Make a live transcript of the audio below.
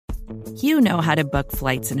You know how to book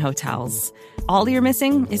flights and hotels. All you're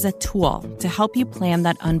missing is a tool to help you plan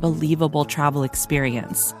that unbelievable travel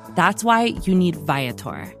experience. That's why you need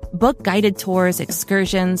Viator. Book guided tours,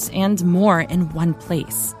 excursions, and more in one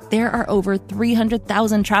place. There are over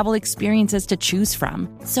 300,000 travel experiences to choose from,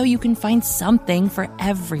 so you can find something for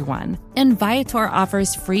everyone. And Viator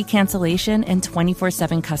offers free cancellation and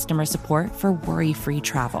 24/7 customer support for worry-free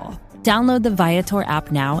travel. Download the Viator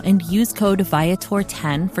app now and use code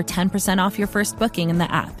Viator10 for 10% off your first booking in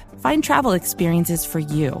the app. Find travel experiences for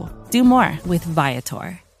you. Do more with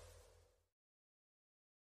Viator.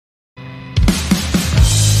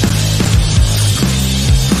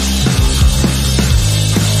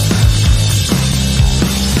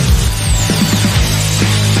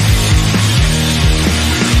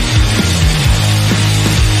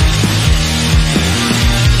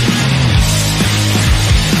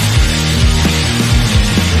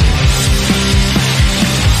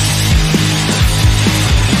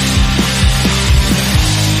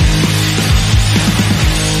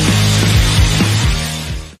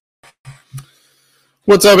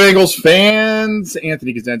 What's up, Bengals fans?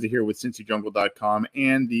 Anthony Cosenza here with CincyJungle.com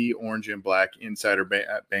and the Orange and Black Insider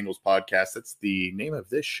Bengals podcast. That's the name of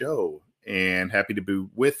this show. And happy to be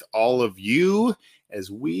with all of you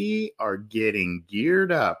as we are getting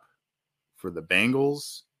geared up for the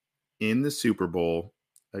Bengals in the Super Bowl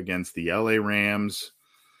against the LA Rams.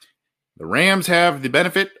 The Rams have the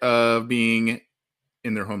benefit of being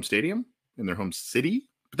in their home stadium, in their home city,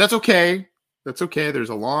 but that's okay. That's okay.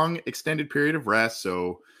 There's a long extended period of rest,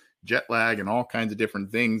 so jet lag and all kinds of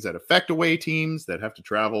different things that affect away teams that have to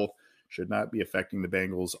travel should not be affecting the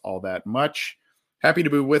Bengals all that much. Happy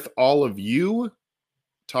to be with all of you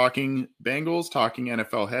talking Bengals, talking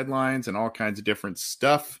NFL headlines and all kinds of different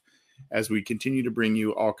stuff as we continue to bring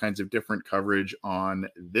you all kinds of different coverage on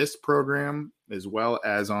this program as well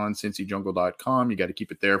as on CincyJungle.com. You got to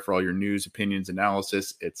keep it there for all your news, opinions,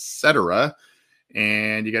 analysis, etc.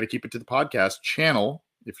 And you got to keep it to the podcast channel.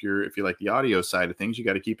 If you like the audio side of things, you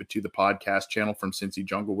got to keep it to the podcast channel from Cincy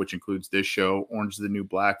Jungle, which includes this show, Orange is the New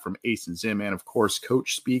Black from Ace and Zim, and of course,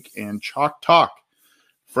 Coach Speak and Chalk Talk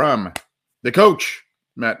from the coach,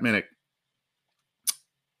 Matt Minnick.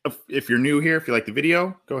 If you're new here, if you like the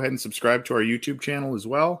video, go ahead and subscribe to our YouTube channel as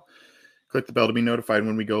well. Click the bell to be notified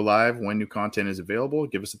when we go live, when new content is available.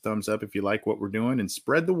 Give us a thumbs up if you like what we're doing, and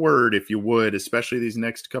spread the word if you would, especially these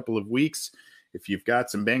next couple of weeks. If you've got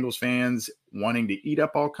some Bengals fans wanting to eat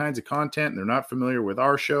up all kinds of content and they're not familiar with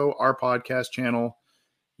our show, our podcast channel,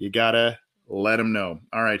 you got to let them know.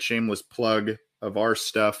 All right, shameless plug of our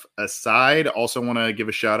stuff aside. Also want to give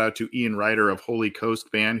a shout out to Ian Ryder of Holy Coast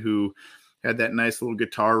Band, who had that nice little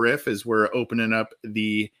guitar riff as we're opening up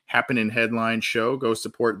the Happenin headline show. Go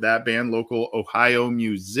support that band, local Ohio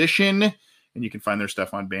musician, and you can find their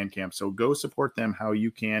stuff on Bandcamp. So go support them how you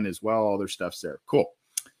can as well. All their stuff's there. Cool.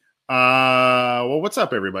 Well, what's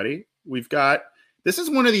up, everybody? This is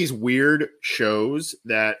one of these weird shows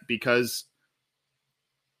that, because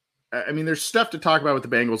there's stuff to talk about with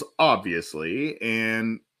the Bengals, obviously,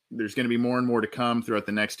 and there's going to be more and more to come throughout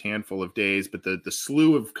the next handful of days, but the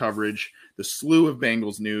slew of coverage, the slew of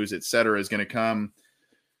Bengals news, etc., is going to come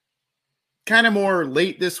kind of more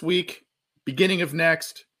late this week, beginning of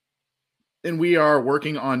next. And we are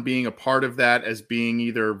working on being a part of that, as being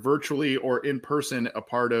either virtually or in person a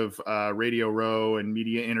part of Radio Row and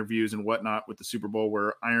media interviews and whatnot with the Super Bowl.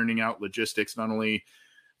 We're ironing out logistics, not only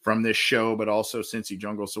from this show, but also Cincy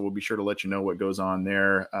Jungle. So we'll be sure to let you know what goes on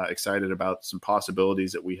there. Excited about some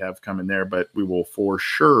possibilities that we have coming there, but we will for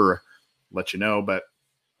sure let you know. But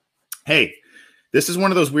hey, this is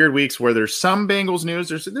one of those weird weeks where there's some Bengals news.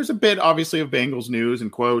 There's a bit, obviously, of Bengals news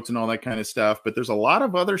and quotes and all that kind of stuff, but there's a lot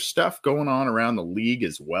of other stuff going on around the league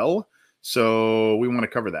as well. So we want to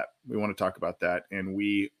cover that. We want to talk about that, and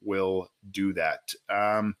we will do that.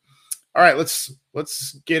 All right, let's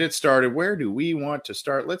get it started. Where do we want to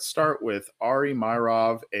start? Let's start with Ari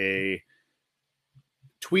Myrov, a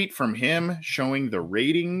tweet from him showing the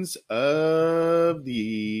ratings of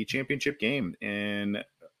the championship game. And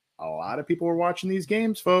a lot of people were watching these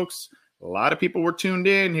games, folks. A lot of people were tuned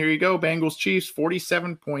in. Here you go. Bengals Chiefs,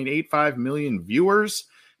 47.85 million viewers.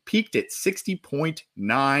 Peaked at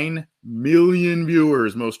 60.9 million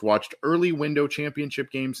viewers. Most watched early window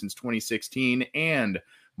championship game since 2016. And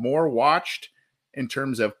more watched in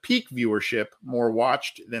terms of peak viewership, more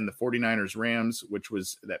watched than the 49ers Rams,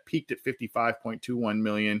 that peaked at 55.21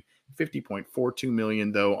 million. 50.42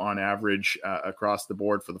 million, though, on average across the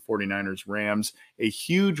board for the 49ers Rams. A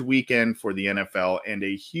huge weekend for the NFL and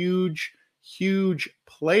a huge, huge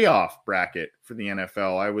playoff bracket for the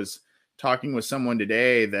NFL. I was talking with someone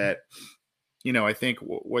today that I think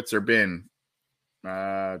what's there been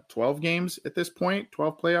 12 games at this point,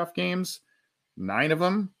 12 playoff games. 9 of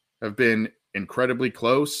them have been incredibly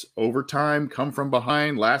close, overtime, come from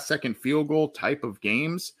behind, last second field goal type of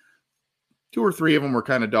games. 2 or 3 of them were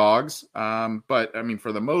kind of dogs. But I mean,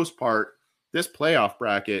 for the most part, this playoff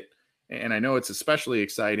bracket, and I know it's especially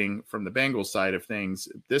exciting from the Bengals side of things,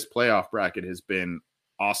 this playoff bracket has been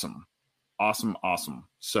awesome. Awesome.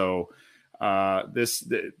 So this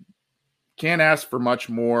can't ask for much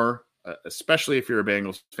more, especially if you're a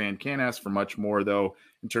Bengals fan. Can't ask for much more, though,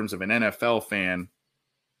 in terms of an NFL fan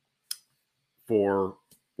for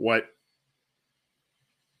what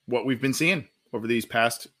we've been seeing over these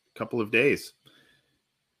past couple of days.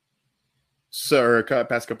 Or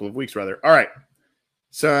past couple of weeks, rather. All right.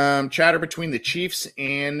 Some chatter between the Chiefs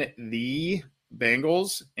and the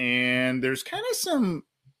Bengals, and there's kind of some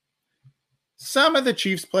of the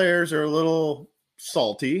Chiefs players are a little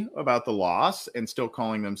salty about the loss and still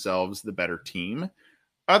calling themselves the better team.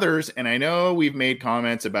 Others, and I know we've made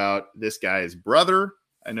comments about this guy's brother.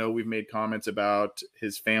 I know we've made comments about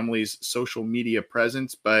his family's social media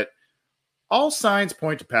presence, but all signs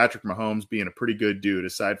point to Patrick Mahomes being a pretty good dude,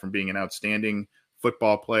 aside from being an outstanding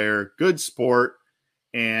football player, good sport,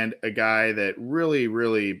 and a guy that really,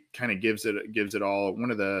 really kind of gives it all.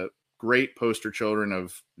 One of the great poster children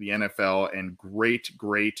of the NFL, and great,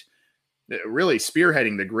 really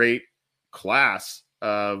spearheading the great class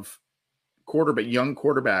of young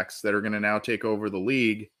quarterbacks that are going to now take over the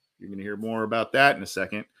league. You're going to hear more about that in a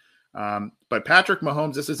second. But Patrick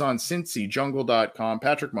Mahomes, this is on CincyJungle.com.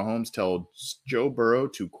 Patrick Mahomes told Joe Burrow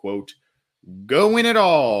to, quote, go win it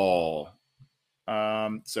all.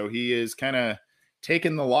 So he is kind of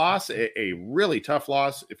taking the loss, a really tough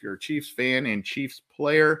loss. If you're a Chiefs fan and Chiefs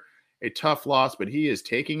player, a tough loss, but he is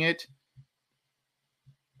taking it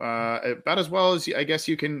about as well as I guess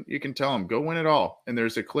you can tell him, go win it all. And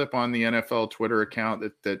there's a clip on the NFL Twitter account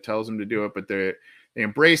that tells him to do it, but they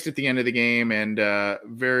embraced at the end of the game, and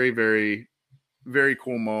very, very, very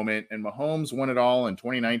cool moment. And Mahomes won it all in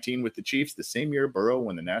 2019 with the Chiefs, the same year Burrow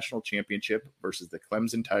won the national championship versus the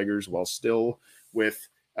Clemson Tigers while still with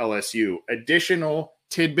LSU. Additional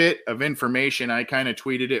tidbit of information, I kind of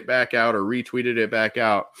tweeted it back out or retweeted it back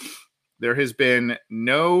out. There has been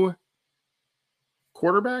no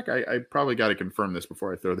quarterback. I probably got to confirm this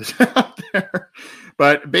before I throw this out there.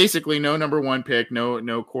 But basically, no number one pick,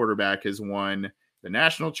 no quarterback has won the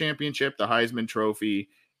national championship, the Heisman Trophy,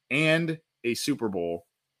 and a Super Bowl.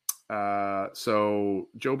 So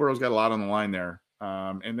Joe Burrow's got a lot on the line there.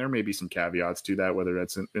 And there may be some caveats to that, whether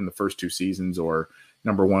that's in the first 2 seasons or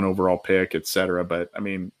number 1 overall pick, etc. But I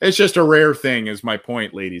mean, it's just a rare thing, is my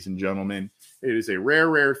point, ladies and gentlemen. It is a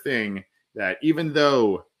rare thing that even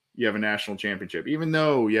though you have a national championship, even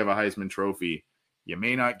though you have a Heisman Trophy, you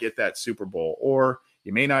may not get that Super Bowl, or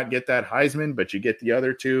you may not get that Heisman, but you get the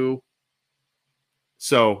other 2.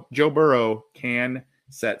 So Joe Burrow can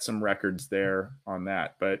set some records there on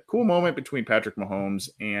that. But cool moment between Patrick Mahomes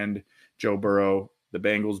and Joe Burrow, the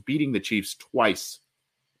Bengals beating the Chiefs twice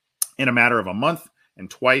in a matter of a month and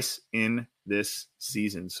twice in this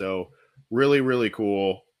season. So really, really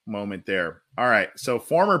cool moment there. All right. So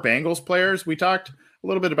former Bengals players, we talked a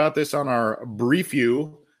little bit about this on our brief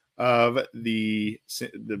view of the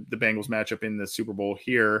Bengals matchup in the Super Bowl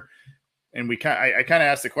here. And I kind of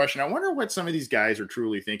asked the question, I wonder what some of these guys are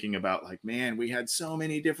truly thinking about. Like, man, we had so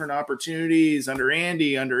many different opportunities under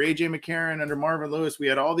Andy, under AJ McCarron, under Marvin Lewis. We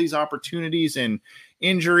had all these opportunities and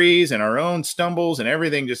injuries and our own stumbles, and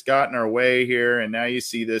everything just got in our way here. And now you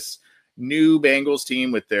see this new Bengals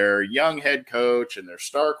team with their young head coach and their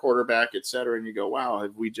star quarterback, et cetera. And you go, wow,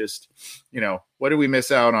 have we just, what did we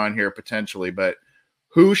miss out on here potentially? But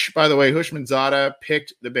by the way, Manzada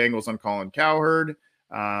picked the Bengals on Colin Cowherd.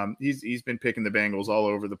 He's been picking the Bengals all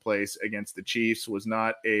over the place against the Chiefs. Was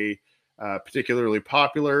not a particularly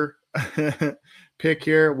popular pick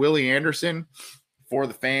here. Willie Anderson for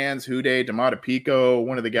the fans. Hude D'Amatipico,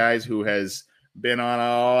 one of the guys who has been on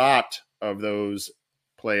a lot of those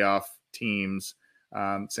playoff teams,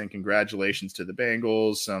 saying congratulations to the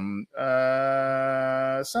Bengals.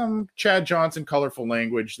 Some Chad Johnson colorful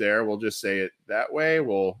language there. We'll just say it that way.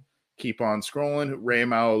 We'll keep on scrolling. Ray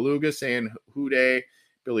Maualuga saying Hude.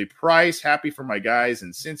 Billy Price, happy for my guys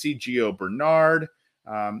in Cincy. Gio Bernard,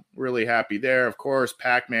 really happy there. Of course,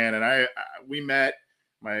 Pac-Man and we met,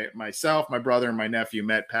 myself, my brother, and my nephew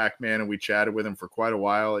met Pac-Man, and we chatted with him for quite a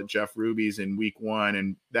while at Jeff Ruby's in week 1.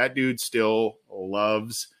 And that dude still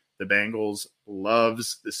loves the Bengals,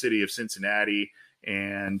 loves the city of Cincinnati,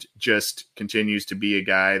 and just continues to be a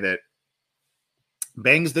guy that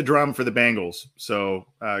bangs the drum for the Bengals. So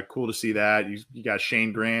cool to see that. You got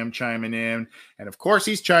Shane Graham chiming in. And of course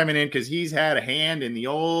he's chiming in because he's had a hand in the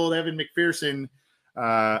old Evan McPherson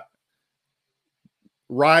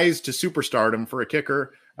rise to superstardom for a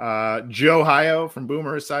kicker. Joe Hio from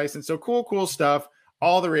Boomer Esiason. So cool stuff.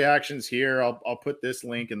 All the reactions here. I'll put this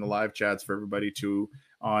link in the live chats for everybody to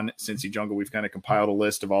on Cincy Jungle. We've kind of compiled a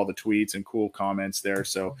list of all the tweets and cool comments there.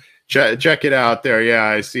 So check it out there. Yeah,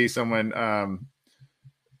 I see someone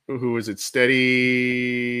who was it? Steady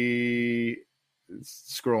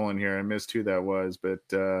scrolling here. I missed who that was, but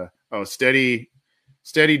steady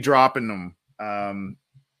dropping them.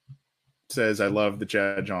 Says I love the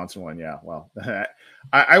Chad Johnson one. Yeah, well,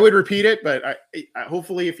 I would repeat it, but I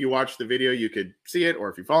hopefully if you watch the video, you could see it, or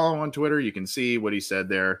if you follow him on Twitter, you can see what he said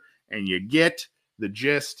there, and you get the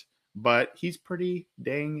gist. But he's pretty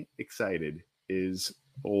dang excited. Is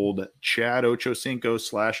old Chad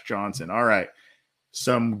Ochocinco / Johnson. All right.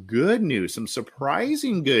 Some good news, some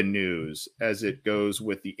surprising good news as it goes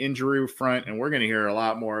with the injury front. And we're going to hear a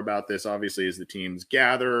lot more about this, obviously, as the teams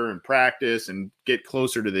gather and practice and get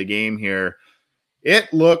closer to the game here.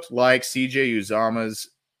 It looked like CJ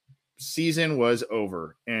Uzama's season was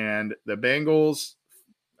over. And the Bengals,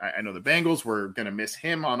 I know the Bengals were going to miss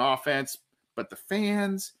him on offense, but the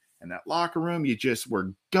fans and that locker room, you just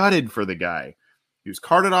were gutted for the guy. He was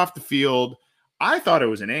carted off the field. I thought it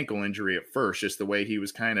was an ankle injury at first, just the way he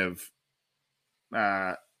was kind of,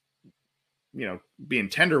 being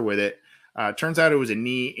tender with it. Turns out it was a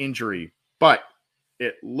knee injury, but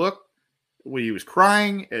it looked when he was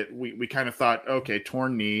crying. We kind of thought, okay,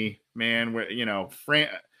 torn knee, man.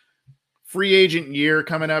 Free agent year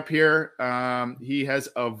coming up here. He has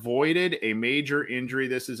avoided a major injury.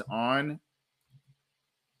 This is on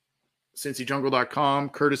CincyJungle.com,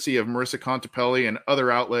 courtesy of Marissa Contepelli and other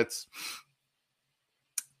outlets.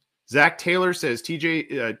 Zach Taylor says tight end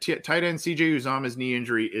CJ Uzama's knee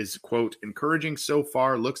injury is, quote, encouraging so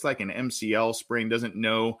far. Looks like an MCL sprain. Doesn't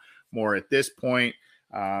know more at this point.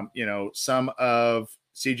 Some of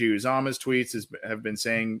CJ Uzama's tweets have been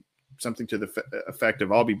saying something to the effect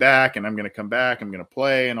of, I'll be back and I'm going to come back. I'm going to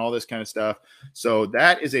play and all this kind of stuff. So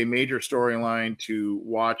that is a major storyline to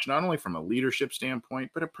watch, not only from a leadership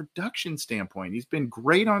standpoint, but a production standpoint. He's been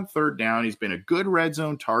great on third down. He's been a good red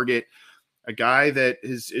zone target. A guy that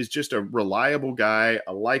is just a reliable guy,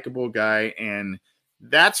 a likable guy, and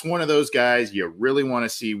that's one of those guys you really want to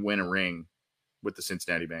see win a ring with the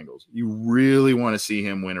Cincinnati Bengals. You really want to see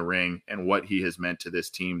him win a ring and what he has meant to this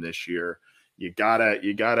team this year. You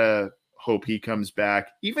gotta hope he comes back,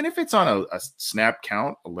 even if it's on a snap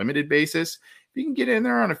count, a limited basis. If he can get in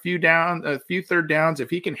there on a few third downs, if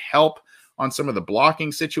he can help on some of the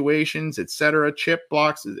blocking situations, etc., chip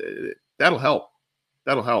blocks, that'll help.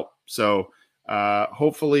 So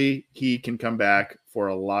hopefully he can come back for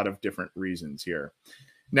a lot of different reasons here.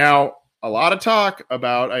 Now, a lot of talk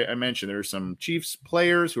about, I mentioned there's some Chiefs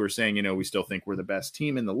players who are saying, we still think we're the best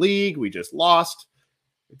team in the league. We just lost,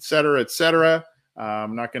 et cetera.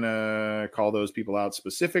 I'm not going to call those people out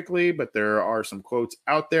specifically, but there are some quotes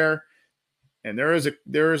out there. And there is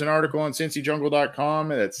an article on CincyJungle.com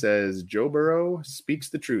that says Joe Burrow speaks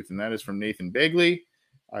the truth. And that is from Nathan Begley.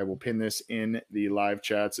 I will pin this in the live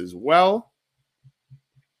chats as well.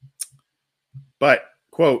 But,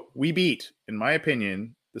 quote, we beat, in my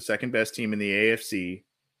opinion, the second best team in the AFC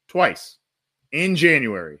twice in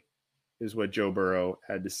January, is what Joe Burrow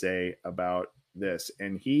had to say about this.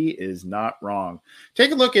 And he is not wrong.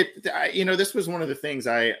 Take a look at, this was one of the things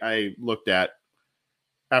I looked at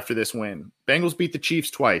after this win. Bengals beat the Chiefs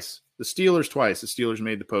twice. The Steelers twice. The Steelers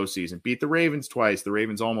made the postseason. Beat the Ravens twice. The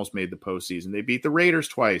Ravens almost made the postseason. They beat the Raiders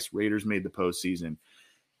twice. Raiders made the postseason.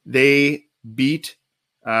 They beat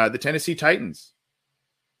the Tennessee Titans,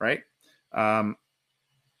 right?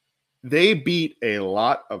 They beat a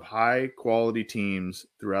lot of high-quality teams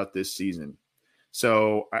throughout this season.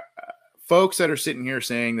 So folks that are sitting here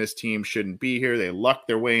saying this team shouldn't be here, they lucked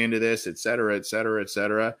their way into this, et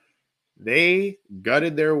cetera, they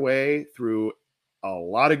gutted their way through a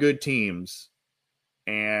lot of good teams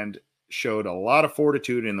and showed a lot of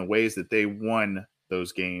fortitude in the ways that they won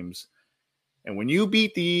those games. And when you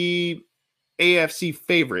beat the AFC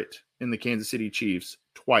favorite in the Kansas City Chiefs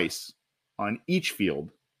twice on each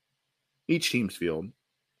team's field,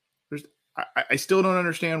 I still don't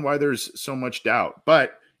understand why there's so much doubt.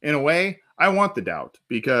 But in a way, I want the doubt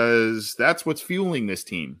because that's what's fueling this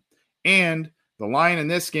team. And the line in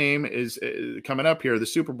this game is coming up here, the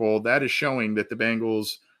Super Bowl, that is showing that the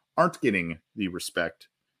Bengals aren't getting the respect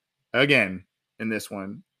again in this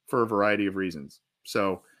one for a variety of reasons.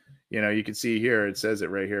 So You can see here, it says it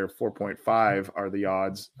right here, 4.5 are the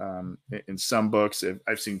odds. In some books,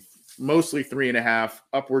 I've seen mostly 3.5,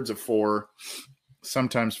 upwards of 4,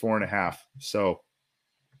 sometimes 4.5. So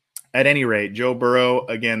at any rate, Joe Burrow,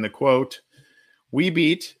 again, the quote, "We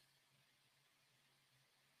beat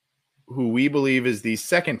who we believe is the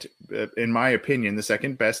second, in my opinion, the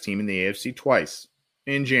second best team in the AFC twice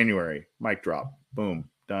in January." Mic drop. Boom.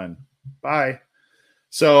 Done. Bye.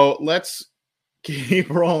 So let's keep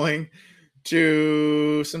rolling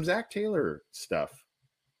to some Zach Taylor stuff.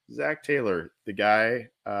 Zach Taylor, the guy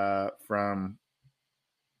from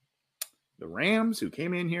the Rams who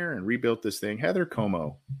came in here and rebuilt this thing. Heather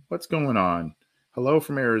Como, what's going on? Hello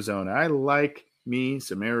from Arizona. I like me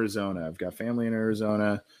some Arizona. I've got family in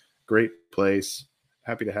Arizona. Great place.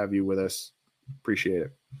 Happy to have you with us. Appreciate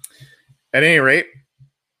it. At any rate,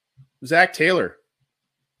 Zach Taylor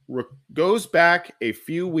goes back a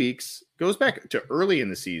few weeks, goes back to early in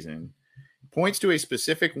the season, points to a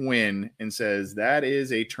specific win and says that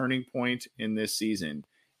is a turning point in this season.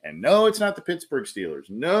 And no, it's not the Pittsburgh Steelers.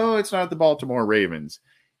 No, it's not the Baltimore Ravens.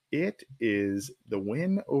 It is the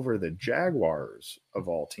win over the Jaguars of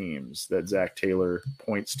all teams that Zach Taylor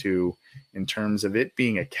points to in terms of it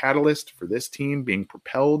being a catalyst for this team being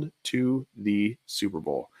propelled to the Super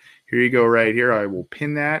Bowl. Here you go right here. I will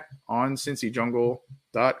pin that on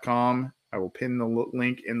CincyJungle.com. I will pin the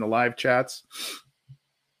link in the live chats.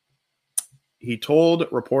 He told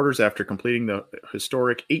reporters after completing the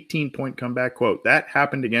historic 18-point comeback, quote, "That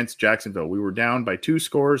happened against Jacksonville. We were down by 2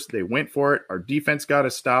 scores. They went for it. Our defense got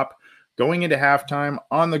a stop going into halftime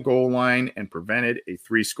on the goal line and prevented a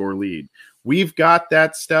 3-score lead. We've got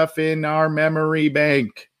that stuff in our memory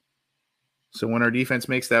bank. So when our defense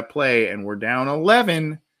makes that play and we're down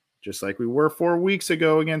 11, just like we were 4 weeks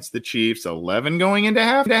ago against the Chiefs, 11 going into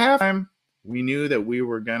halftime, we knew that we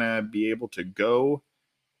were going to be able to go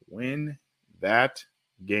win that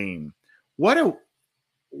game." What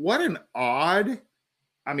an odd,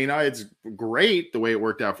 I mean, it's great the way it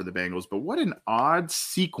worked out for the Bengals, but what an odd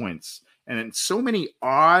sequence and so many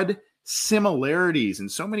odd similarities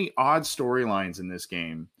and so many odd storylines in this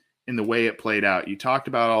game in the way it played out. You talked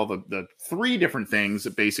about all the 3 different things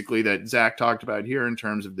that basically that Zach talked about here in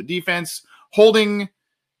terms of the defense holding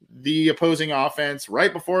the opposing offense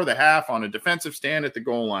right before the half on a defensive stand at the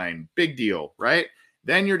goal line. Big deal, right?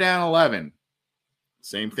 Then you're down 11.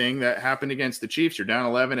 Same thing that happened against the Chiefs. You're down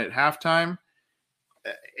 11 at halftime.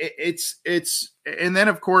 And then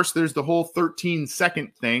of course there's the whole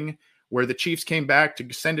 13-second thing where the Chiefs came back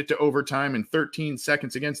to send it to overtime in 13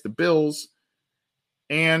 seconds against the Bills,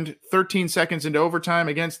 and 13 seconds into overtime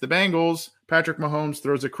against the Bengals, Patrick Mahomes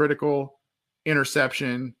throws a critical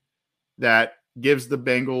interception that gives the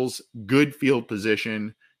Bengals good field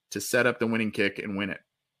position to set up the winning kick and win it.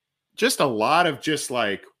 Just a lot of just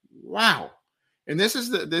like, wow. And this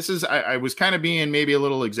is I was kind of being maybe a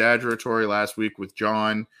little exaggeratory last week with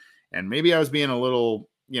John, and maybe I was being a little,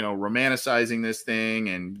 romanticizing this thing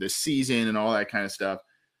and the season and all that kind of stuff.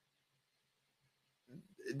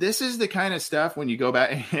 This is the kind of stuff when you go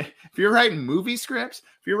back, if you're writing movie scripts,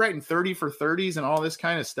 if you're writing 30 for 30s and all this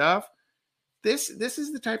kind of stuff, this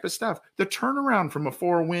is the type of stuff. The turnaround from a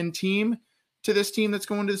 4-win team to this team that's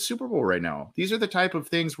going to the Super Bowl right now. These are the type of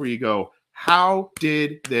things where you go, how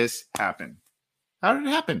did this happen? How did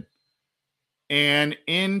it happen? And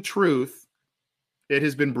in truth, it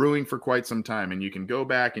has been brewing for quite some time. And you can go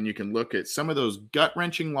back and you can look at some of those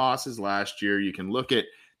gut-wrenching losses last year. You can look at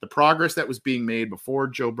the progress that was being made before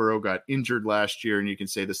Joe Burrow got injured last year, and you can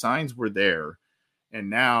say the signs were there. And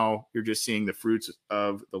now you're just seeing the fruits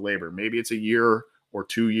of the labor. Maybe it's a year or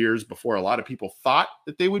 2 years before a lot of people thought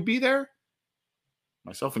that they would be there,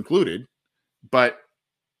 myself included. But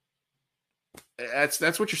that's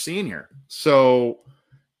what you're seeing here. So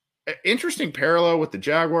interesting parallel with the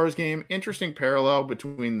Jaguars game, interesting parallel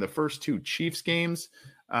between the first 2 Chiefs games.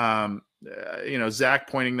 Zach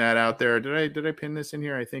pointing that out there. Did I pin this in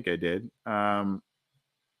here? I think I did.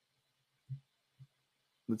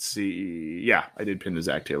 Let's see. Yeah, I did pin the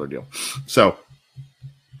Zach Taylor deal. So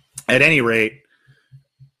at any rate,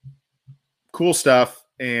 cool stuff.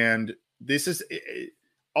 And this is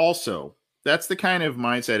also, that's the kind of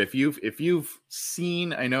mindset. If you've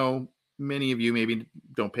seen, I know many of you maybe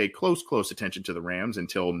don't pay close attention to the Rams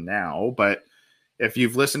until now, but if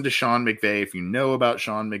you've listened to Sean McVay, if you know about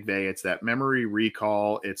Sean McVay, it's that memory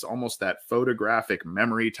recall. It's almost that photographic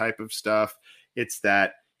memory type of stuff. It's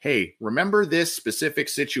that, hey, remember this specific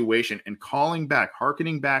situation, and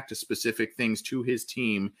hearkening back to specific things to his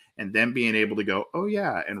team, and then being able to go, oh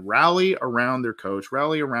yeah, and rally around their coach,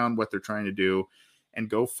 rally around what they're trying to do,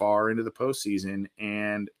 and go far into the postseason.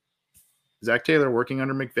 And Zach Taylor working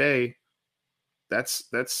under McVay,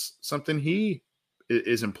 that's something he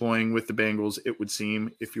is employing with the Bengals, it would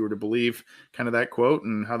seem, if you were to believe kind of that quote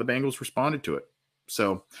and how the Bengals responded to it.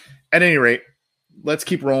 So at any rate, let's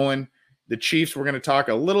keep rolling. The Chiefs, we're going to talk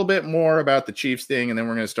a little bit more about the Chiefs thing, and then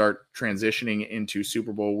we're going to start transitioning into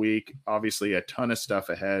Super Bowl week. Obviously, a ton of stuff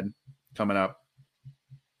ahead coming up.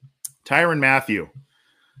 Tyrann Mathieu.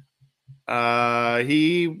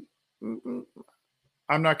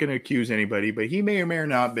 I'm not going to accuse anybody, but he may or may have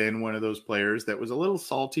not been one of those players that was a little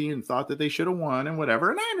salty and thought that they should have won and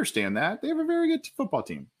whatever. And I understand that. They have a very good football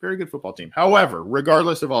team. Very good football team. However,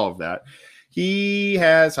 regardless of all of that, he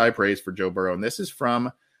has high praise for Joe Burrow. And this is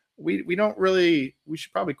from, we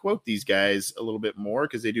should probably quote these guys a little bit more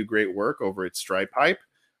because they do great work over at Stripe Hype.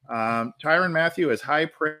 Tyrann Mathieu has high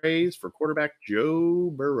praise for quarterback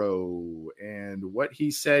Joe Burrow. And what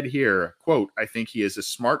he said here, quote, "I think he is a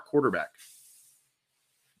smart quarterback.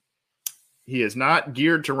 He is not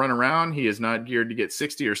geared to run around. He is not geared to get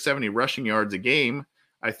 60 or 70 rushing yards a game.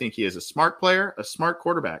 I think he is a smart player, a smart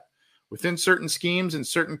quarterback. Within certain schemes and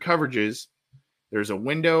certain coverages, there's a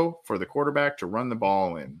window for the quarterback to run the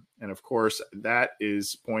ball in." And of course, that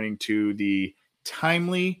is pointing to the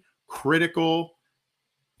timely, critical,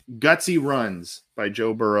 gutsy runs by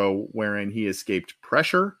Joe Burrow, wherein he escaped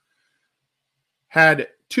pressure, had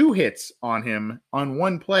 2 hits on him on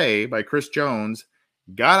one play by Chris Jones,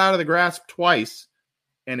 got out of the grasp twice,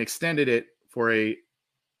 and extended it for a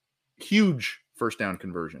huge first down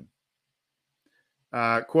conversion.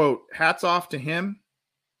 Quote, "Hats off to him.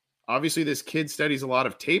 Obviously, this kid studies a lot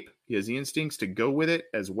of tape. He has the instincts to go with it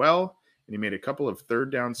as well. And he made a couple of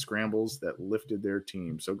third down scrambles that lifted their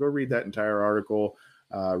team." So go read that entire article,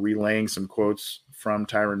 relaying some quotes from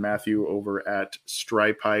Tyrann Mathieu over at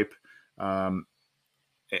Stripe Hype.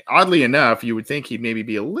 Oddly enough, you would think he'd maybe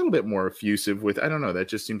be a little bit more effusive with, I don't know, that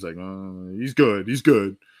just seems like, oh, he's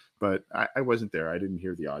good. But I wasn't there. I didn't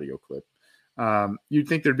hear the audio clip. You'd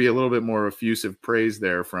think there'd be a little bit more effusive praise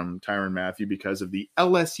there from Tyrann Mathieu because of the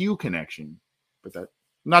LSU connection. But that's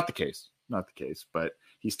not the case. But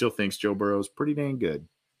he still thinks Joe Burrow's pretty dang good.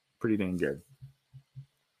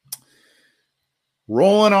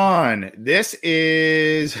 Rolling on. This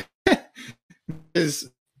is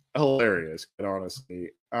hilarious, quite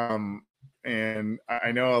honestly. And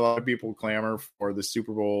I know a lot of people clamor for the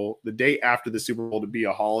Super Bowl, the day after the Super Bowl, to be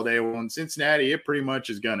a holiday. Well, in Cincinnati, it pretty much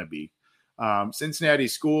is going to be. Cincinnati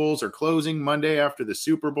schools are closing Monday after the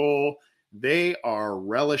Super Bowl. They are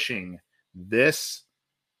relishing this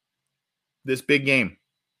big game.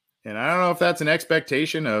 And I don't know if that's an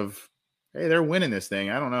expectation of, hey, they're winning this thing.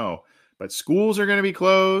 I don't know. But schools are going to be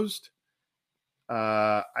closed.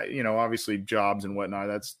 Obviously jobs and whatnot,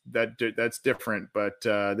 that's different. But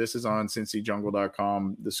this is on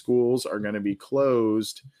cincyjungle.com. The schools are going to be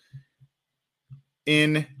closed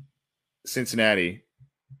in Cincinnati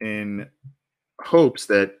in hopes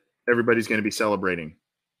that everybody's going to be celebrating.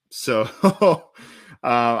 So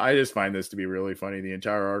I just find this to be really funny. The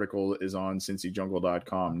entire article is on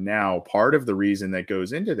cincyjungle.com. Now, part of the reason that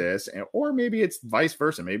goes into this, or maybe it's vice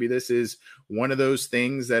versa, maybe this is one of those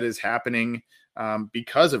things that is happening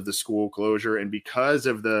because of the school closure and because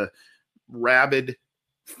of the rabid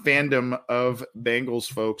fandom of Bengals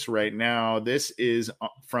folks right now. This is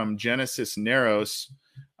from Genesis Narros,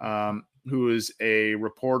 who is a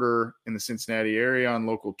reporter in the Cincinnati area on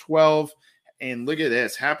Local 12. And look at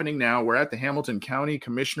this happening now. We're at the Hamilton County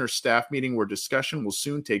Commissioner staff meeting where discussion will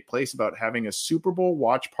soon take place about having a Super Bowl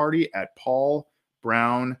watch party at Paul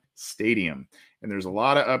Brown Stadium. And there's a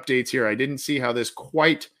lot of updates here. I didn't see how this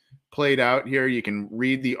quite played out here. You can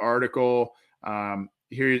read the article.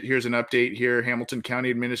 Here's an update here. Hamilton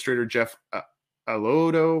County Administrator Jeff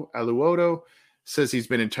Aluoto says he's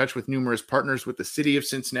been in touch with numerous partners with the city of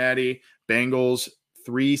Cincinnati. Bengals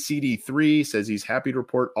 3CD3 says he's happy to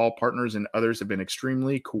report all partners and others have been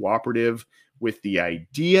extremely cooperative with the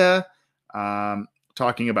idea.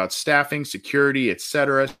 Talking about staffing, security,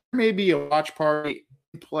 etc. Maybe a watch party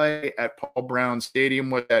play at Paul Brown Stadium.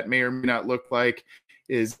 What that may or may not look like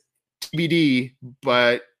is TBD,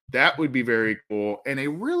 but that would be very cool and a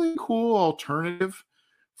really cool alternative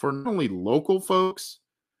for not only local folks,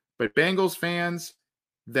 but Bengals fans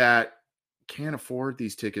that can't afford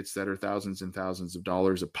these tickets that are thousands and thousands of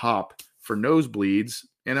dollars a pop for nosebleeds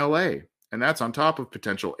in LA. And that's on top of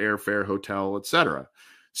potential airfare, hotel, etc.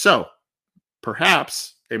 So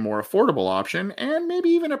perhaps a more affordable option and maybe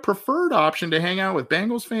even a preferred option to hang out with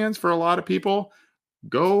Bengals fans for a lot of people.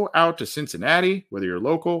 Go out to Cincinnati, whether you're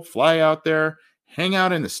local, fly out there, hang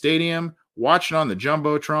out in the stadium, watch it on the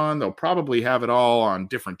Jumbotron. They'll probably have it all on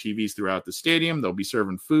different TVs throughout the stadium. They'll be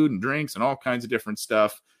serving food and drinks and all kinds of different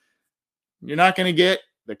stuff. You're not going to get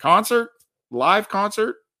the live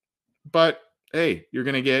concert, but hey, you're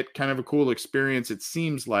going to get kind of a cool experience. It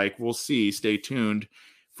seems like. We'll see. Stay tuned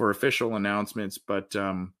for official announcements, but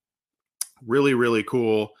really, really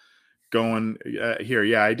cool going here.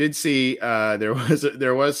 Yeah, I did see there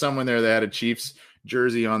was someone there that had a Chiefs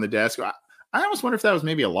jersey on the desk. I almost wonder if that was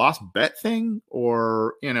maybe a lost bet thing,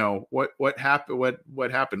 or what happened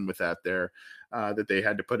with that there, that they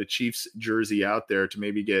had to put a Chiefs jersey out there to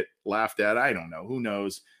maybe get laughed at. I don't know. Who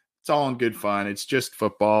knows? It's all in good fun. It's just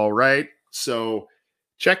football, right? So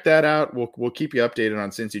check that out. We'll keep you updated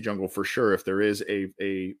on Cincy Jungle for sure if there is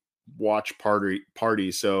a watch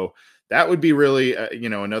party. So that would be really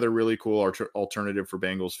another really cool alternative for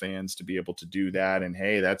Bengals fans to be able to do that. And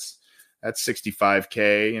hey, that's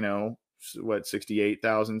 $65K,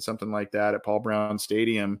 68,000, something like that at Paul Brown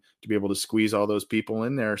Stadium to be able to squeeze all those people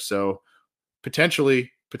in there. So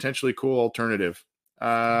potentially cool alternative.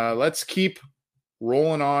 Let's keep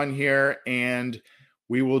rolling on here, and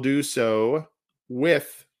we will do so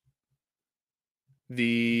with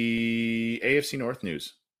the AFC North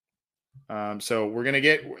news. So we're going to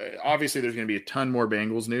get, obviously there's going to be a ton more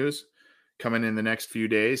Bengals news coming in the next few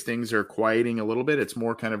days. Things are quieting a little bit. It's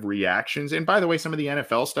more kind of reactions. And by the way, some of the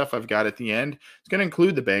NFL stuff I've got at the end, it's going to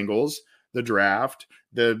include the Bengals, the draft,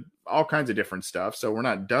 all kinds of different stuff. So we're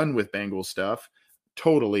not done with Bengals stuff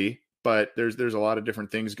totally, but there's a lot of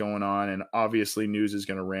different things going on. And obviously news is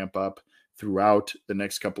going to ramp up throughout the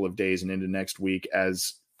next couple of days and into next week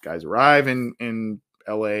as guys arrive in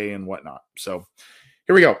LA and whatnot. So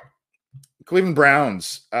here we go. Cleveland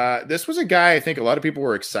Browns. This was a guy I think a lot of people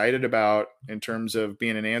were excited about in terms of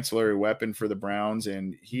being an ancillary weapon for the Browns,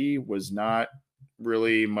 and he was not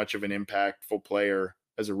really much of an impactful player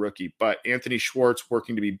as a rookie. But Anthony Schwartz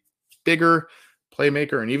working to be bigger,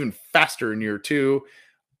 playmaker, and even faster in year two.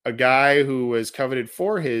 A guy who was coveted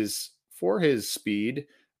for his speed.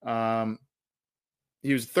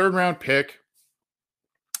 He was a third-round pick,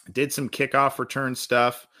 did some kickoff return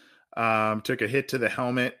stuff, took a hit to the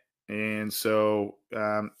helmet. And so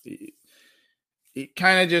he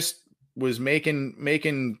kind of just was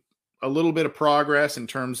making a little bit of progress in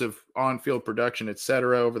terms of on-field production, et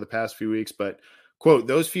cetera, over the past few weeks. But, quote,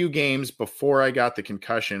 those few games before I got the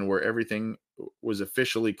concussion where everything was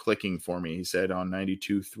officially clicking for me, he said on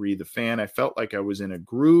 92.3 The Fan, I felt like I was in a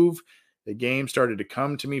groove. The game started to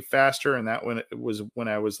come to me faster, and that was when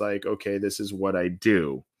I was like, okay, this is what I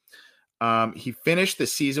do. He finished the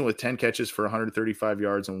season with 10 catches for 135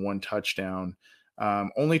 yards and 1 touchdown.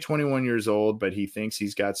 Only 21 years old, but he thinks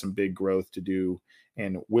he's got some big growth to do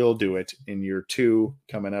and will do it in year two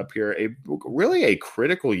coming up here. Really a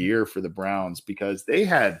critical year for the Browns because they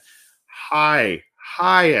had high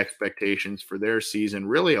expectations for their season.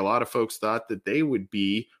 Really, a lot of folks thought that they would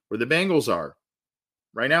be where the Bengals are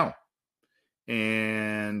right now.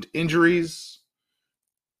 And injuries,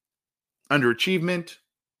 underachievement,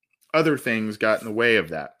 other things got in the way of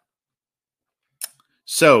that.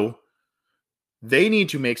 So they need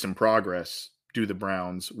to make some progress, do the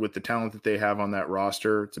Browns, with the talent that they have on that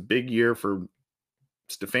roster. It's a big year for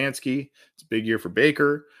Stefanski. It's a big year for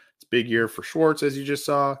Baker. It's a big year for Schwartz, as you just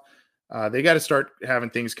saw. They got to start having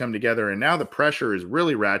things come together. And now the pressure is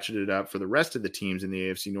really ratcheted up for the rest of the teams in the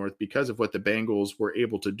AFC North because of what the Bengals were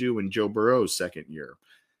able to do in Joe Burrow's second year.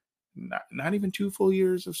 Not even 2 full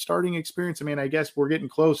years of starting experience. I mean, I guess we're getting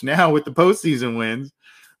close now with the postseason wins,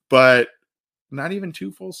 but not even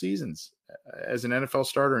 2 full seasons as an NFL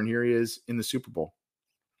starter. And here he is in the Super Bowl.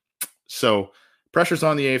 So pressure's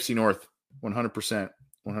on the AFC North, 100%.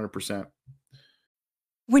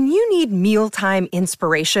 When you need mealtime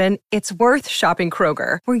inspiration, it's worth shopping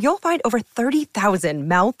Kroger, where you'll find over 30,000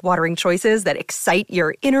 mouth-watering choices that excite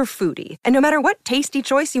your inner foodie. And no matter what tasty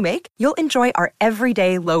choice you make, you'll enjoy our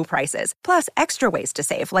everyday low prices, plus extra ways to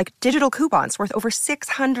save, like digital coupons worth over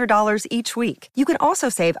 $600 each week. You can also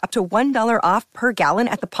save up to $1 off per gallon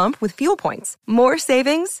at the pump with fuel points. More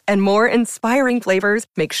savings and more inspiring flavors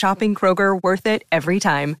make shopping Kroger worth it every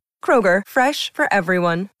time. Kroger, fresh for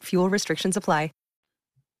everyone. Fuel restrictions apply.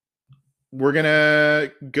 We're going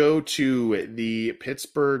to go to the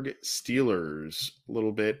Pittsburgh Steelers. A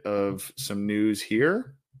little bit of some news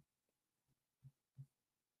here.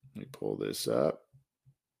 Let me pull this up.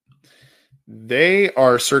 They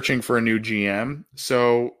are searching for a new GM.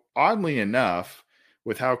 So oddly enough,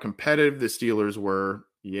 with how competitive the Steelers were,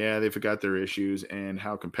 they've got their issues, and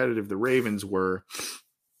how competitive the Ravens were,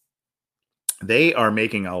 they are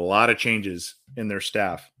making a lot of changes in their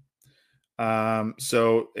staff. And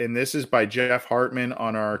this is by Jeff Hartman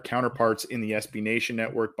on our counterparts in the SB Nation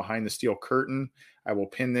network, Behind the Steel Curtain. I will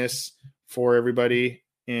pin this for everybody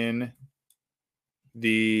in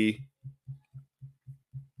the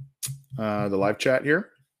the live chat here.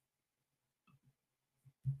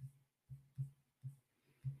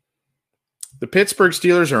 The Pittsburgh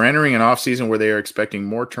Steelers are entering an offseason where they are expecting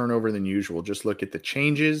more turnover than usual. Just look at the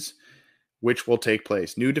changes which will take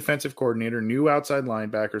place. New defensive coordinator, new outside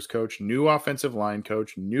linebackers coach, new offensive line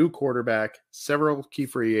coach, new quarterback, several key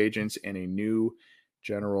free agents, and a new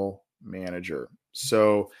general manager.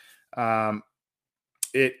 So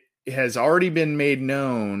it has already been made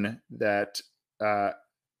known that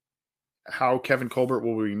how Kevin Colbert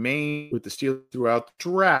will remain with the Steelers throughout the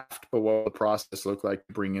draft, but what will the process look like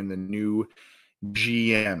to bring in the new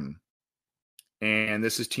GM? And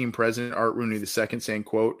this is team president Art Rooney II saying,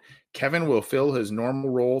 quote, Kevin will fill his normal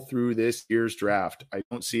role through this year's draft. I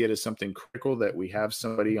don't see it as something critical that we have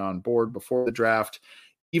somebody on board before the draft,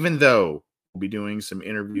 even though we'll be doing some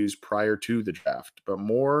interviews prior to the draft, but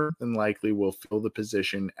more than likely we'll fill the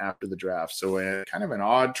position after the draft. So kind of an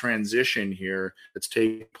odd transition here that's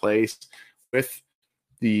taking place with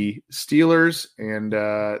the Steelers, and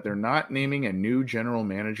they're not naming a new general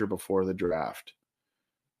manager before the draft.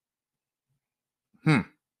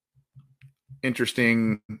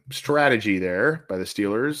 Interesting strategy there by the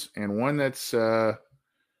Steelers, and one that's I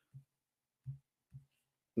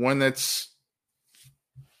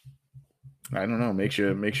don't know, makes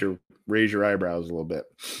you raise your eyebrows a little bit.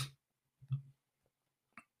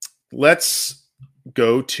 Let's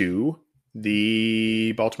go to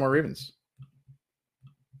the Baltimore Ravens.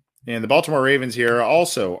 And the Baltimore Ravens here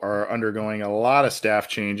also are undergoing a lot of staff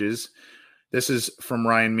changes. This is from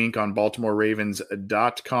Ryan Mink on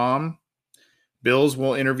BaltimoreRavens.com. Bills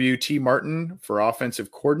will interview T. Martin for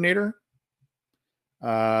offensive coordinator.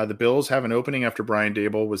 The Bills have an opening after Brian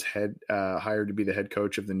Daboll was hired to be the head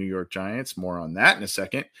coach of the New York Giants. More on that in a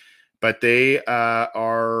second. But they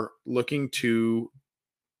are looking to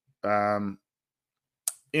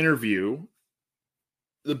interview.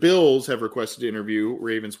 The Bills have requested to interview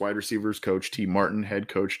Ravens wide receivers coach T. Martin. Head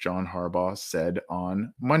coach John Harbaugh said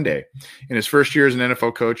on Monday. In his first year as an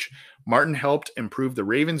NFL coach, Martin helped improve the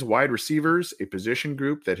Ravens wide receivers, a position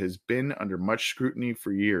group that has been under much scrutiny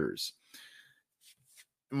for years.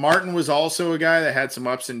 Martin was also a guy that had some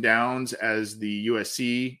ups and downs as the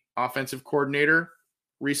USC offensive coordinator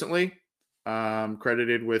recently,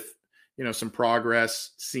 credited with some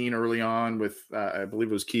progress seen early on with I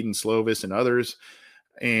believe it was Keaton Slovis and others,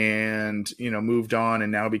 and moved on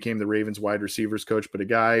and now became the Ravens wide receivers coach, but a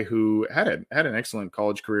guy who had an excellent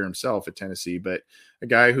college career himself at Tennessee, but a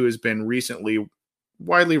guy who has been recently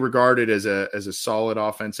widely regarded as a solid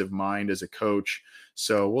offensive mind as a coach.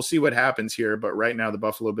 So we'll see what happens here, but right now the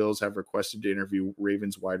Buffalo Bills have requested to interview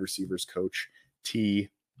Ravens wide receivers coach T.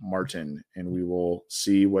 Martin, and we will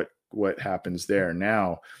see what happens there.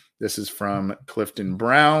 Now, this is from Clifton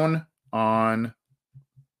Brown on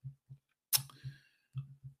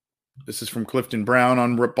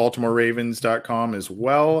BaltimoreRavens.com as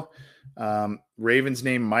well. Ravens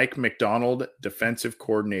name Mike Macdonald defensive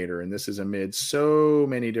coordinator, and this is amid so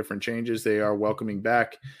many different changes. They are welcoming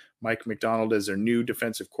back Mike Macdonald as their new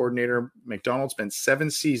defensive coordinator. Macdonald spent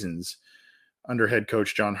 7 seasons under head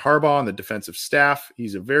coach John Harbaugh on the defensive staff.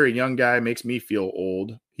 He's a very young guy, makes me feel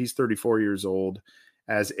old. He's 34 years old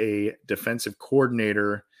as a defensive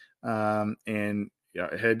coordinator. Head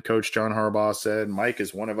coach John Harbaugh said, Mike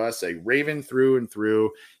is one of us, a Raven through and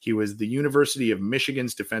through. He was the University of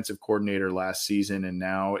Michigan's defensive coordinator last season and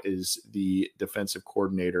now is the defensive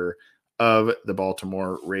coordinator of the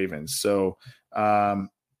Baltimore Ravens. So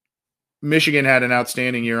Michigan had an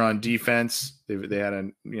outstanding year on defense. They had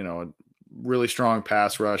a really strong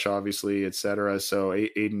pass rush, obviously, et cetera. So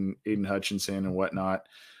Aiden Hutchinson and whatnot.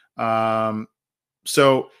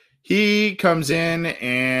 So he comes in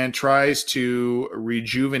and tries to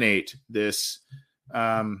rejuvenate this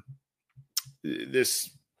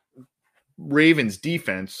this Ravens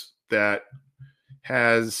defense that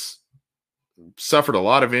has suffered a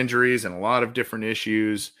lot of injuries and a lot of different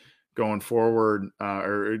issues going forward,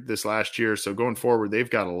 or this last year. So going forward, they've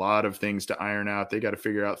got a lot of things to iron out. They got to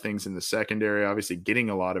figure out things in the secondary. Obviously, getting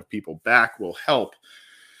a lot of people back will help.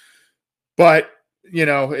 But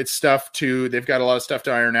it's they've got a lot of stuff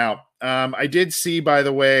to iron out. I did see, by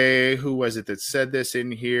the way, who was it that said this in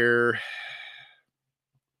here?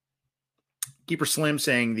 Keeper Slim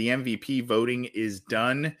saying the MVP voting is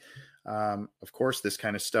done. Of course, this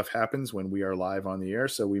kind of stuff happens when we are live on the air,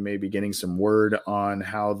 so we may be getting some word on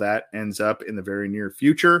how that ends up in the very near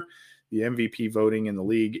future. The MVP voting in the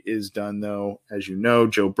league is done, though. As you know,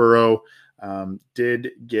 Joe Burrow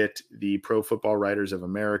did get the Pro Football Writers of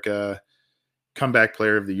America Comeback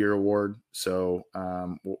Player of the Year award. So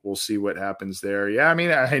we'll see what happens there. Yeah, I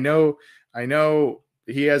mean, I know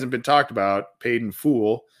he hasn't been talked about, paid in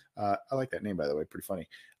full, I like that name, by the way. Pretty funny.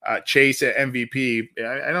 Chase at MVP.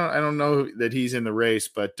 I don't know that he's in the race,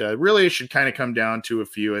 but really it should kind of come down to a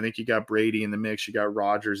few. I think you got Brady in the mix. You got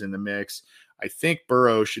Rodgers in the mix. I think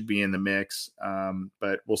Burrow should be in the mix,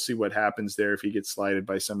 but we'll see what happens there if he gets slighted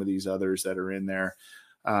by some of these others that are in there.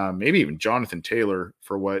 Maybe even Jonathan Taylor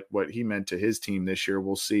for what he meant to his team this year.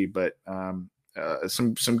 We'll see, but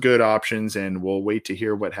some good options, and we'll wait to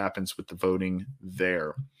hear what happens with the voting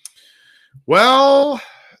there. Well,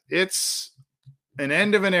 it's an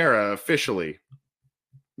end of an era officially.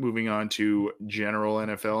 Moving on to general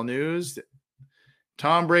NFL news.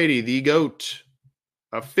 Tom Brady, the GOAT,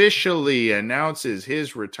 officially announces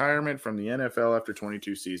his retirement from the NFL after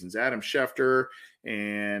 22 seasons. Adam Schefter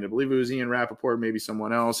and I believe it was Ian Rappaport, maybe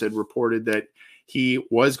someone else, had reported that he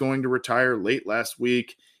was going to retire late last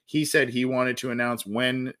week. He said he wanted to announce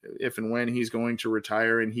if and when he's going to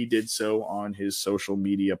retire, and he did so on his social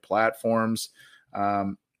media platforms.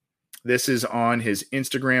 This is on his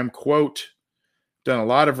Instagram. Quote, "Done a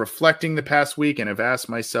lot of reflecting the past week and have asked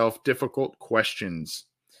myself difficult questions.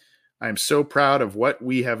 I am so proud of what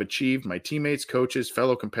we have achieved. My teammates, coaches,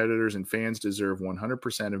 fellow competitors, and fans deserve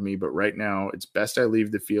 100% of me, but right now it's best I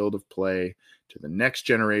leave the field of play to the next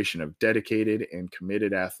generation of dedicated and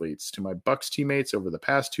committed athletes. To my Bucs teammates over the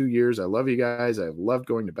past 2 years, I love you guys. I have loved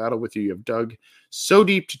going to battle with you. You have dug so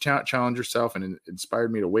deep to challenge yourself and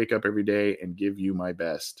inspired me to wake up every day and give you my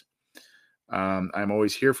best. I'm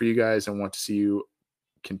always here for you guys and want to see you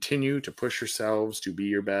continue to push yourselves to be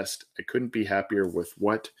your best. I couldn't be happier with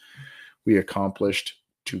what we accomplished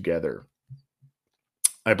together."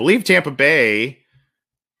 I believe Tampa Bay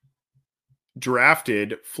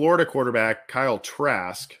drafted Florida quarterback Kyle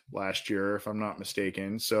Trask last year, if I'm not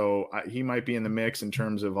mistaken. So he might be in the mix in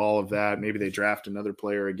terms of all of that. Maybe they draft another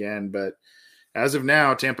player again. But as of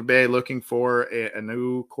now, Tampa Bay looking for a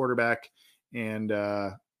new quarterback, and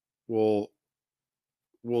we'll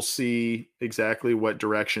see exactly what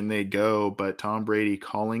direction they go, but Tom Brady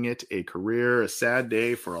calling it a career, a sad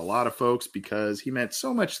day for a lot of folks because he meant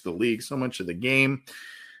so much to the league, so much of the game.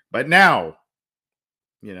 But now,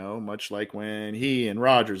 much like when he and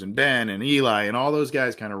Rodgers and Ben and Eli and all those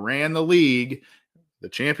guys kind of ran the league, the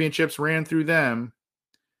championships ran through them.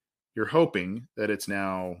 You're hoping that it's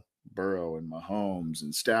now Burrow and Mahomes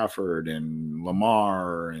and Stafford and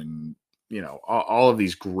Lamar and all of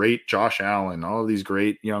these great Josh Allen, all of these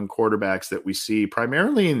great young quarterbacks that we see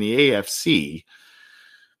primarily in the AFC.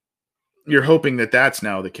 You're hoping that that's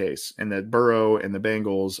now the case and that Burrow and the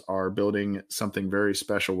Bengals are building something very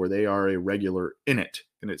special where they are a regular in it.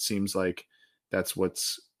 And it seems like that's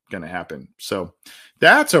what's going to happen. So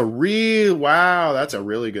that's a really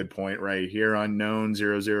good point right here. Unknown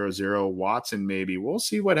 000 Watson. Maybe we'll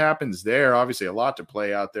see what happens there. Obviously a lot to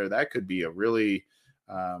play out there. That could be a really,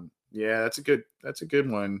 that's a good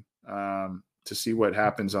one to see what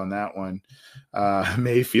happens on that one.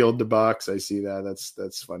 Mayfield to Bucs. I see that.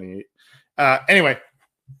 That's funny. Anyway,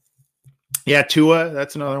 Tua,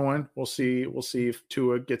 that's another one. We'll see if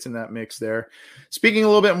Tua gets in that mix there. Speaking a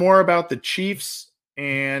little bit more about the Chiefs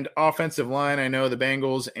and offensive line, I know the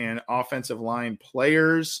Bengals and offensive line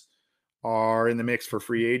players are in the mix for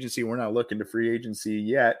free agency. We're not looking to free agency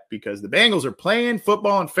yet because the Bengals are playing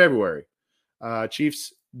football in February.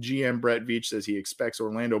 Chiefs GM Brett Veach says he expects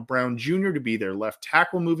Orlando Brown Jr. to be their left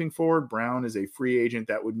tackle moving forward. Brown is a free agent.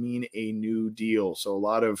 That would mean a new deal. So a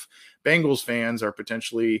lot of Bengals fans are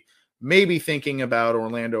potentially maybe thinking about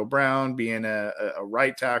Orlando Brown being a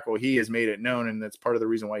right tackle. He has made it known, and that's part of the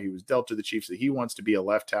reason why he was dealt to the Chiefs, that he wants to be a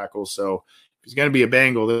left tackle. So if he's going to be a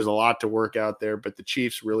Bengal, there's a lot to work out there, but the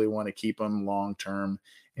Chiefs really want to keep him long-term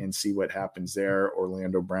and see what happens there.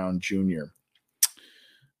 Orlando Brown Jr.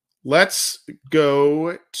 Let's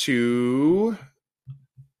go to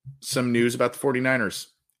some news about the 49ers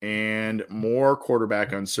and more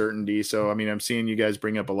quarterback uncertainty. So, I'm seeing you guys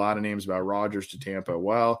bring up a lot of names about Rodgers to Tampa.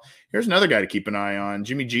 Well, here's another guy to keep an eye on,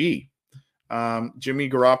 Jimmy G. Jimmy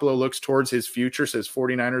Garoppolo looks towards his future, says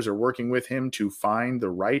 49ers are working with him to find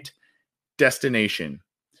the right destination.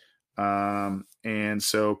 And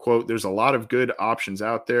so, quote, "There's a lot of good options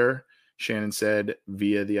out there," Shannon said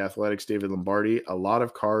via The Athletic's David Lombardi. "A lot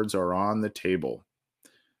of cards are on the table."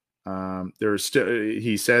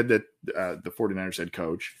 He said that the 49ers head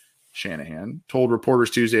coach, Shanahan, told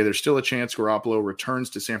reporters Tuesday there's still a chance Garoppolo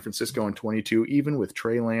returns to San Francisco in 22, even with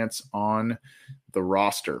Trey Lance on the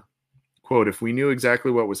roster. Quote, "If we knew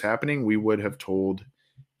exactly what was happening, we would have told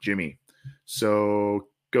Jimmy." So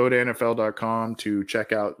go to NFL.com to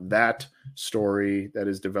check out that story that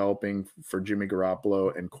is developing for Jimmy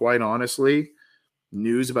Garoppolo. And quite honestly,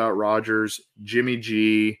 news about Rodgers, Jimmy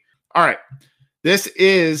G. All right. This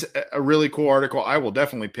is a really cool article. I will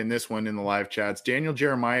definitely pin this one in the live chats. Daniel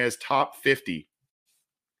Jeremiah's top 50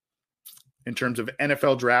 in terms of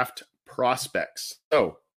NFL draft prospects.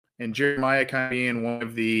 So, and Jeremiah kind of being one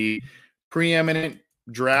of the preeminent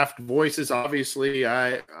draft voices. Obviously,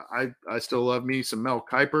 I still love me some Mel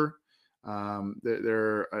Kiper.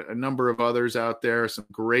 There are a number of others out there, some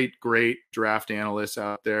great draft analysts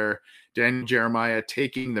out there. Daniel Jeremiah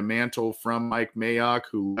taking the mantle from Mike Mayock,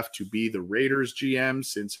 who left to be the Raiders GM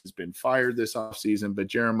since he's been fired this offseason. But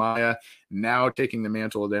Jeremiah now taking the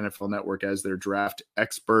mantle at NFL Network as their draft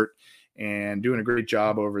expert and doing a great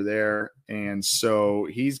job over there. And so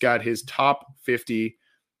he's got his top 50.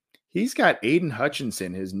 He's got Aiden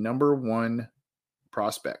Hutchinson, his number one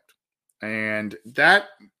prospect. And that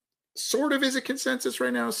sort of is a consensus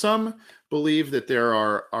right now. Some believe that there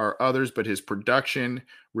are others, but his production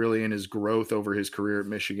really and his growth over his career at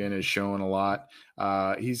Michigan has shown a lot.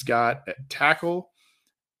 He's got tackle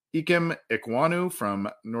Ikem Ekwonu from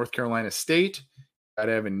North Carolina State. Got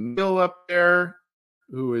Evan Neal up there,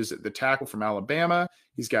 who is the tackle from Alabama.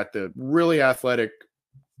 He's got the really athletic,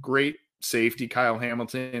 great safety Kyle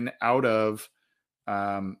Hamilton out of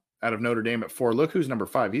Notre Dame at 4. Look who's number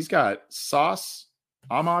 5. He's got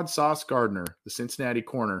Ahmad Sauce Gardner, the Cincinnati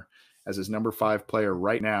corner, as his number 5 player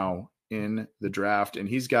right now in the draft. And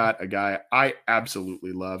he's got a guy I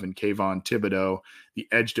absolutely love in Kayvon Thibodeau, the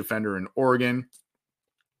edge defender in Oregon.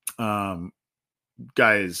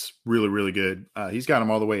 Guy is really good. He's got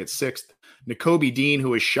him all the way at 6th. Nakobe Dean,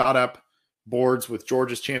 who has shot up boards with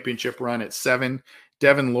Georgia's championship run at 7.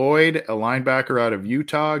 Devin Lloyd, a linebacker out of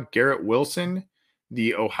Utah. Garrett Wilson,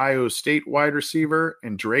 the Ohio State wide receiver.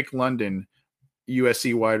 And Drake London,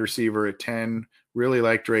 USC wide receiver at 10. Really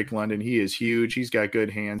like Drake London. He is huge. He's got good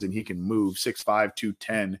hands and he can move 6'5",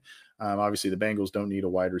 210. Obviously, the Bengals don't need a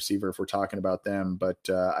wide receiver if we're talking about them, but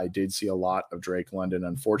I did see a lot of Drake London.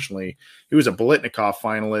 Unfortunately, he was a Biletnikoff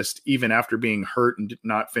finalist even after being hurt and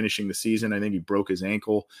not finishing the season. I think he broke his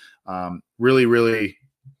ankle.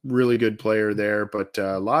 Really good player there, but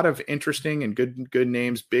a lot of interesting and good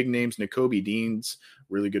names, big names. Nakobe Dean's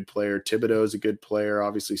really good player. Thibodeau's a good player.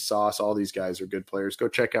 Obviously, Sauce, all these guys are good players. Go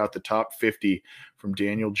check out the top 50 from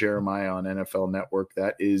Daniel Jeremiah on NFL Network.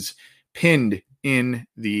 That is pinned in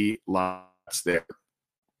the lots there.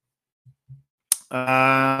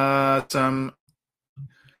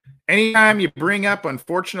 Anytime you bring up,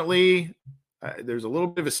 unfortunately, there's a little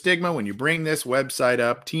bit of a stigma when you bring this website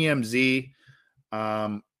up, TMZ.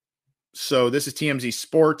 So this is TMZ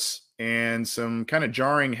Sports, and some kind of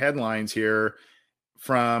jarring headlines here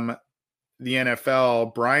from the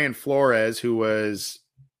NFL. Brian Flores, who was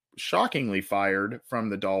shockingly fired from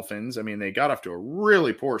the Dolphins. I mean, they got off to a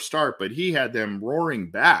really poor start, but he had them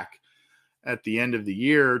roaring back at the end of the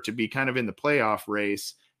year to be kind of in the playoff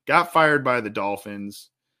race. Got fired by the Dolphins,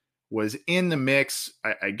 was in the mix,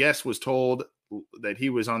 I guess was told that he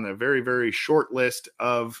was on the very short list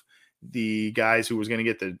of the guys who was going to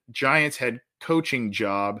get the Giants head coaching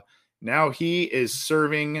job. Now he is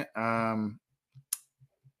serving a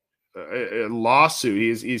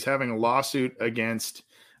lawsuit. He's having a lawsuit against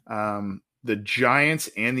the Giants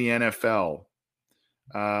and the NFL,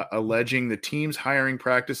 alleging the team's hiring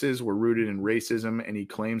practices were rooted in racism, and he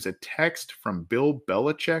claims a text from Bill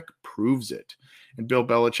Belichick proves it. And Bill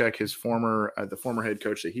Belichick, his the former head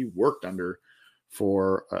coach that he worked under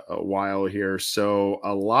for a while here. So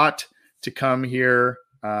a lot to come here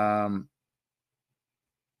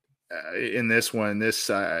in this one.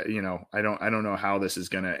 I don't know how this is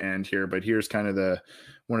going to end here, but here's kind of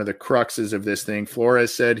one of the cruxes of this thing.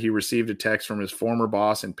 Flores said he received a text from his former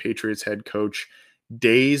boss and Patriots head coach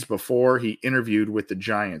days before he interviewed with the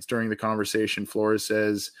Giants. During the conversation, Flores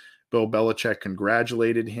says Bill Belichick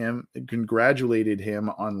congratulated him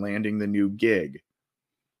on landing the new gig.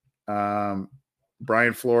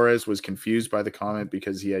 Brian Flores was confused by the comment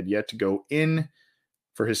because he had yet to go in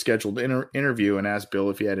for his scheduled interview and asked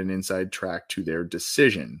Bill if he had an inside track to their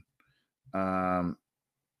decision.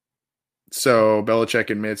 So Belichick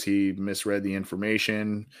admits he misread the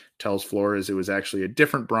information, tells Flores it was actually a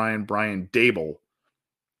different Brian Dable,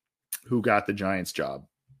 who got the Giants job.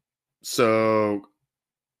 So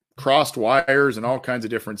crossed wires and all kinds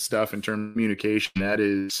of different stuff in terms of communication. That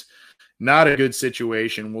is not a good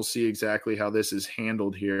situation. We'll see exactly how this is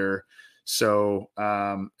handled here. So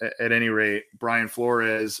at any rate, Brian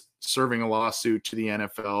Flores serving a lawsuit to the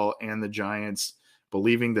NFL and the Giants,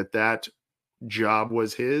 believing that job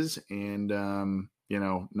was his, and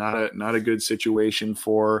not a good situation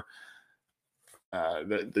for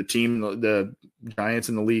the team, the Giants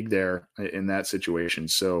in the league there in that situation.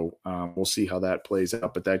 So we'll see how that plays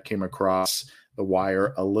out. But that came across the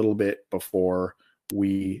wire a little bit before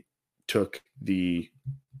we took the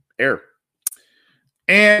air.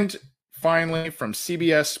 And finally, from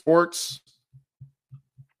CBS Sports,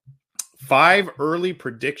 5 early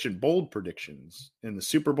bold predictions in the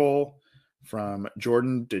Super Bowl from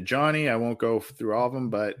Jordan to Johnny. I won't go through all of them,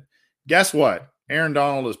 but guess what? Aaron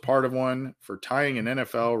Donald is part of one for tying an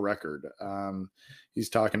NFL record. He's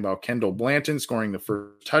talking about Kendall Blanton scoring the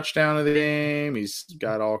first touchdown of the game. He's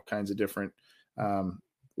got all kinds of different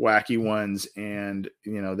wacky ones, and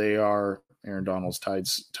they are Aaron Donald's tied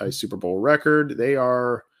Super Bowl record. They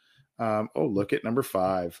are look at number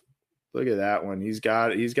 5. Look at that one. He's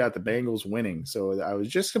got the Bengals winning. So I was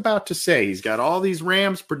just about to say he's got all these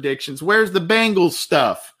Rams predictions. Where's the Bengals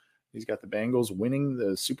stuff? He's got the Bengals winning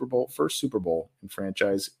the first Super Bowl in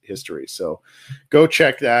franchise history. So go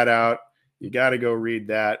check that out. You got to go read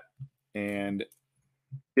that and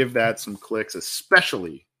give that some clicks,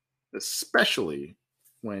 especially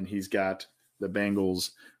when he's got the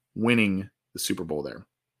Bengals winning the Super Bowl there.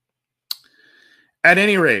 At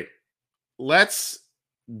any rate, let's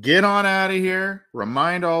get on out of here.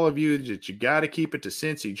 Remind all of you that you got to keep it to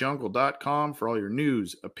CincyJungle.com for all your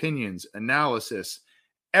news, opinions, analysis,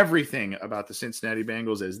 everything about the Cincinnati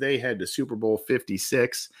Bengals as they head to Super Bowl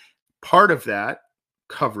 56. Part of that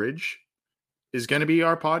coverage is going to be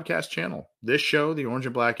our podcast channel. This show, the Orange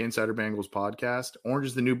and Black Insider Bengals podcast, Orange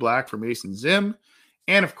is the New Black for Mason Zim,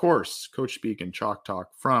 and of course, Coach Speak and Chalk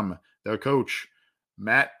Talk from the coach,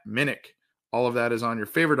 Matt Minnick. All of that is on your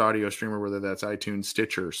favorite audio streamer, whether that's iTunes,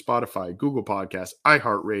 Stitcher, Spotify, Google Podcasts,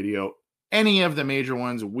 iHeartRadio, any of the major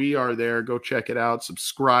ones. We are there. Go check it out.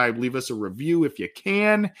 Subscribe. Leave us a review if you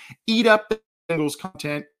can. Eat up the Bengals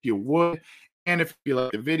content if you would. And if you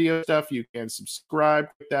like the video stuff, you can subscribe.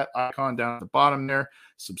 Click that icon down at the bottom there.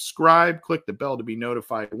 Subscribe. Click the bell to be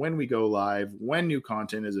notified when we go live, when new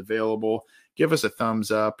content is available. Give us a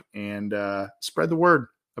thumbs up and spread the word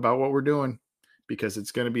about what we're doing, because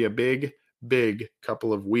it's going to be a big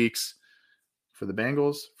couple of weeks for the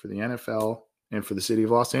Bengals, for the NFL, and for the city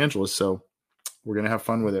of Los Angeles. So we're going to have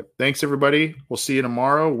fun with it. Thanks, everybody. We'll see you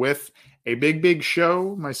tomorrow with a big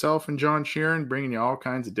show. Myself and John Sheeran bringing you all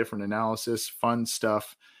kinds of different analysis, fun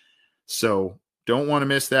stuff. So don't want to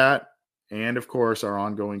miss that. And, of course, our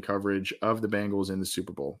ongoing coverage of the Bengals in the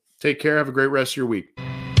Super Bowl. Take care. Have a great rest of your week.